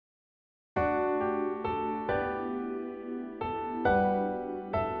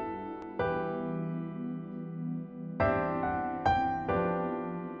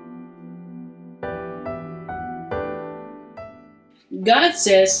God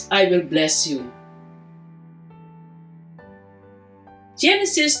says, I will bless you.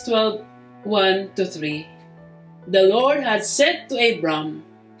 Genesis 12:1-3. The Lord had said to Abram,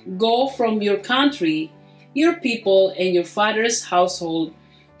 "Go from your country, your people, and your father's household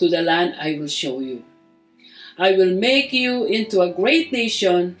to the land I will show you. I will make you into a great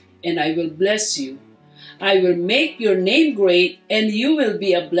nation, and I will bless you. I will make your name great, and you will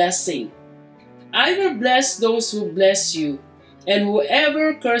be a blessing. I will bless those who bless you, and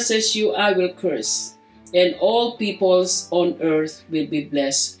whoever curses you I will curse, and all peoples on earth will be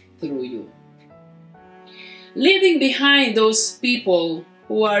blessed through you." Leaving behind those people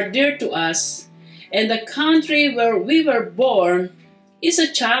who are dear to us and the country where we were born is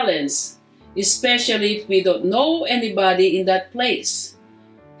a challenge, especially if we don't know anybody in that place.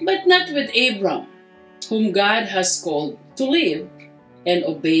 But not with Abram, whom God has called to live and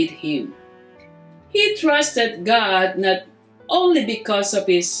obeyed him. He trusted God not only because of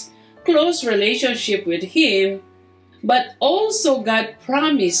his close relationship with him, but also God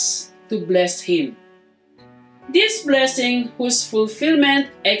promised to bless him. This blessing, whose fulfillment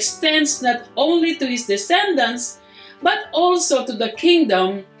extends not only to his descendants, but also to the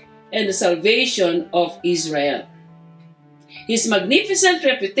kingdom and the salvation of Israel. His magnificent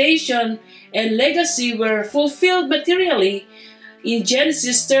reputation and legacy were fulfilled materially in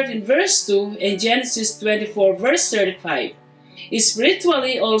Genesis 13 verse 2 and Genesis 24 verse 35.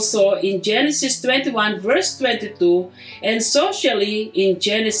 Spiritually also in Genesis 21 verse 22 and socially in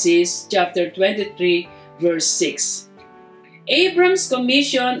Genesis chapter 23 verse 6. Abram's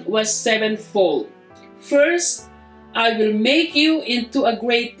commission was sevenfold. First, I will make you into a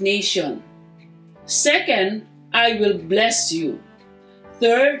great nation. Second, I will bless you.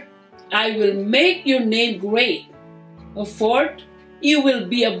 Third, I will make your name great. Fourth, you will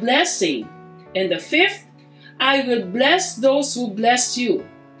be a blessing. And the fifth, I will bless those who bless you.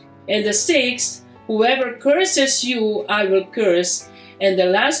 And the sixth, whoever curses you, I will curse. And the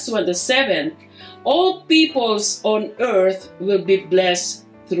last one, the seventh, all peoples on earth will be blessed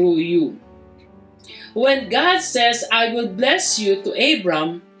through you. When God says, I will bless you to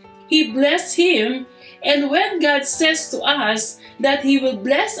Abram, he blessed him. And when God says to us that he will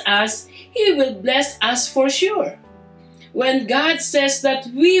bless us, he will bless us for sure. When God says that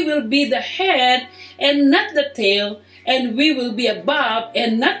we will be the head and not the tail, and we will be above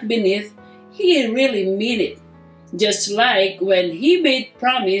and not beneath, he really meant it. Just like when he made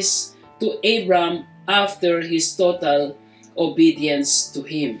promise to Abram after his total obedience to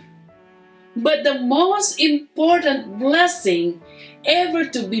him. But the most important blessing ever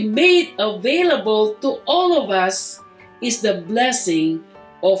to be made available to all of us is the blessing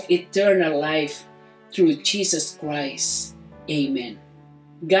of eternal life through Jesus Christ. Amen.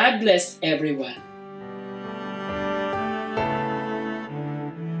 God bless everyone.